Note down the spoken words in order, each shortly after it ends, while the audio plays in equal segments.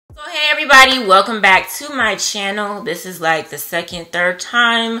So hey everybody, welcome back to my channel. This is like the third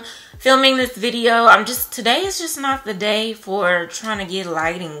time filming this video. Today is just not the day for trying to get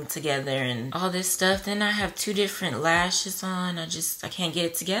lighting together and all this stuff. Then I have two different lashes on. I can't get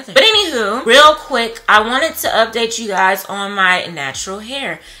it together. But anywho, real quick, I wanted to update you guys on my natural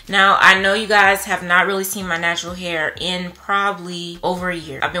hair. Now, I know you guys have not really seen my natural hair in probably over a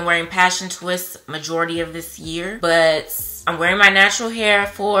year. I've been wearing passion twists majority of this year, but I'm wearing my natural hair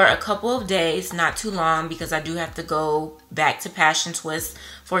for a couple of days, not too long, because I do have to go back to passion twists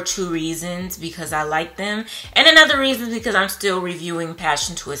for two reasons, because I like them, and another reason because I'm still reviewing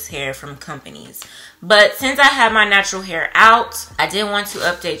passion twist hair from companies. But since I have my natural hair out, I did want to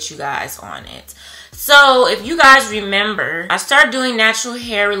update you guys on it. So if you guys remember, I started doing natural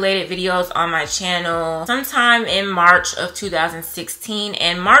hair related videos on my channel sometime in March of 2016,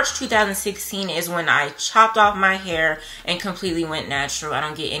 and March 2016 is when I chopped off my hair and completely went natural. I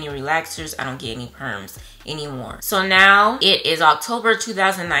don't get any relaxers, I don't get any perms anymore. So now it is October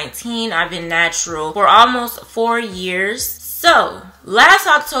 2019. I've been natural for almost 4 years. So last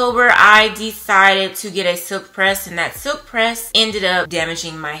October, I decided to get a silk press, and that silk press ended up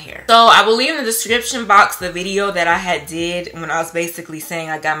damaging my hair. So I will leave in the description box the video that I had did when I was basically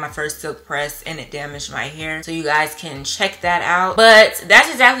saying I got my first silk press and it damaged my hair. So you guys can check that out. But that's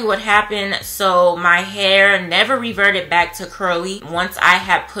exactly what happened. So my hair never reverted back to curly. Once I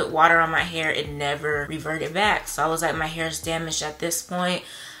had put water on my hair, it never reverted back. So I was like, my hair is damaged at this point.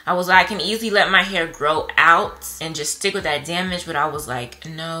 I was like, I can easily let my hair grow out and just stick with that damage, but I was like,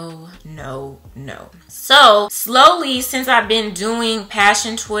 no, no, no. So slowly, since I've been doing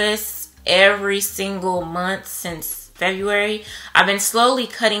passion twists every single month since February, I've been slowly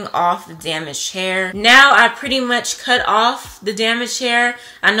cutting off the damaged hair. Now I pretty much cut off the damaged hair.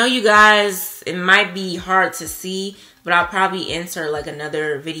 I know you guys, it might be hard to see, but I'll probably insert like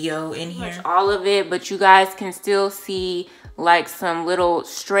another video in here. All of it, but you guys can still see like some little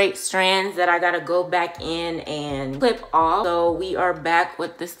straight strands that I gotta go back in and clip off. So we are back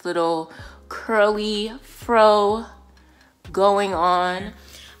with this little curly fro going on.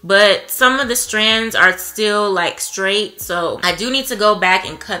 But some of the strands are still like straight, so I do need to go back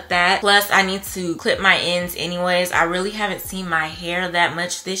and cut that. Plus I need to clip my ends anyways. I really haven't seen my hair that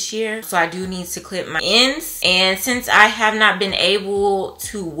much this year, so I do need to clip my ends. And since I have not been able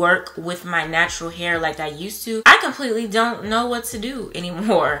to work with my natural hair like I used to, I completely don't know what to do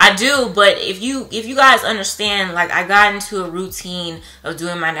anymore. I do, but if you guys understand, like I got into a routine of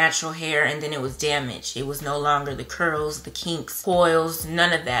doing my natural hair and then it was damaged. It was no longer the curls, the kinks, coils,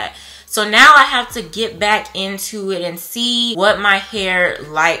 none of that. So now I have to get back into it and see what my hair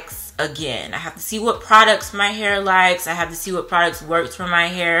likes again. I have to see what products my hair likes. I have to see what products works for my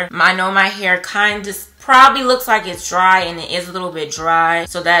hair. I know my hair kind of probably looks like it's dry, and it is a little bit dry.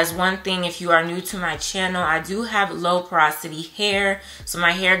 So that is one thing. If you are new to my channel, I do have low porosity hair, so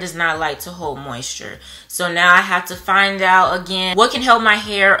my hair does not like to hold moisture. So now I have to find out again what can help my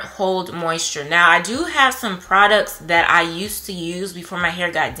hair hold moisture. Now I do have some products that I used to use before my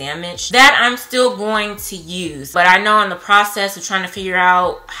hair got damaged that I'm still going to use, but I know in the process of trying to figure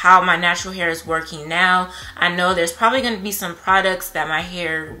out how my natural hair is working now, I know there's probably going to be some products that my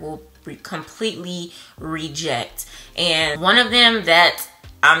hair will completely reject. And one of them that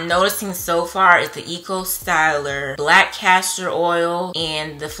I'm noticing so far is the Eco Styler Black Castor Oil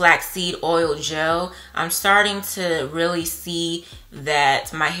and the Flaxseed Oil Gel. I'm starting to really see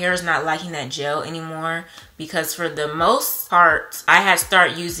that my hair is not liking that gel anymore, because for the most part I had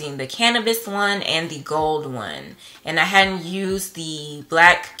started using the cannabis one and the gold one, and I hadn't used the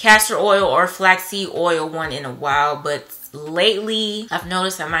black castor oil or flaxseed oil one in a while. But lately I've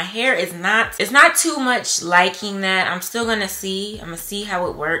noticed that my hair is not too much liking that. I'm still gonna see. I'm gonna see how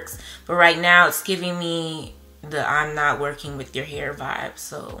it works, but right now it's giving me the I'm not working with your hair vibe.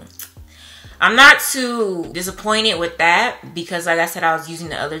 So I'm not too disappointed with that, because like I said, I was using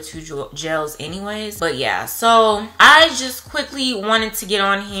the other two gels anyways. But yeah, so I just quickly wanted to get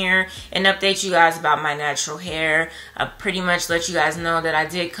on here and update you guys about my natural hair. I pretty much let you guys know that I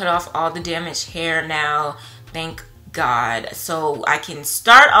did cut off all the damaged hair now, thank God. So I can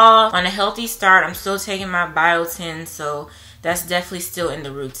start off on a healthy start. I'm still taking my biotin, so that's definitely still in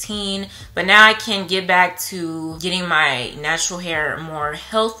the routine. But now I can get back to getting my natural hair more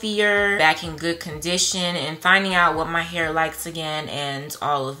healthier, back in good condition, and finding out what my hair likes again and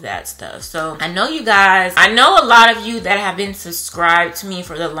all of that stuff. So I know you guys, I know a lot of you that have been subscribed to me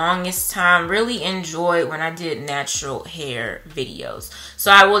for the longest time really enjoyed when I did natural hair videos.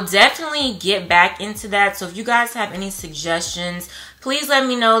 So I will definitely get back into that. So if you guys have any suggestions, please let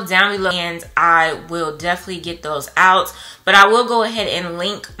me know down below and I will definitely get those out. But I will go ahead and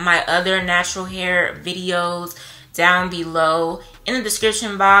link my other natural hair videos down below in the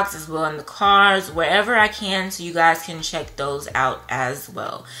description box, as well in the cards, wherever I can, so you guys can check those out as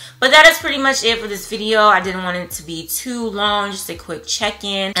well. But that is pretty much it for this video. I didn't want it to be too long, just a quick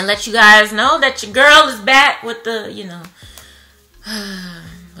check-in and let you guys know that your girl is back with the, you know,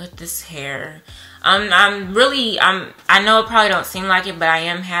 with this hair. I know it probably don't seem like it, but I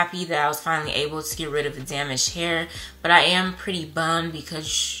am happy that I was finally able to get rid of the damaged hair. But I am pretty bummed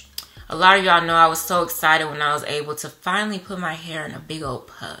because a lot of y'all know I was so excited when I was able to finally put my hair in a big old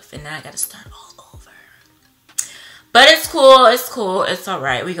puff. And now I gotta start all over. But it's cool, it's cool, it's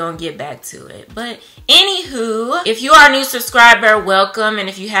alright. We're gonna get back to it. But anywho, if you are a new subscriber, welcome. And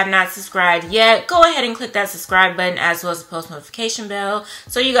if you have not subscribed yet, go ahead and click that subscribe button as well as the post notification bell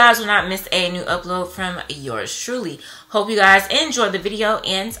so you guys will not miss a new upload from yours truly. Hope you guys enjoyed the video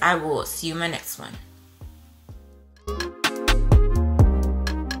and I will see you in my next one.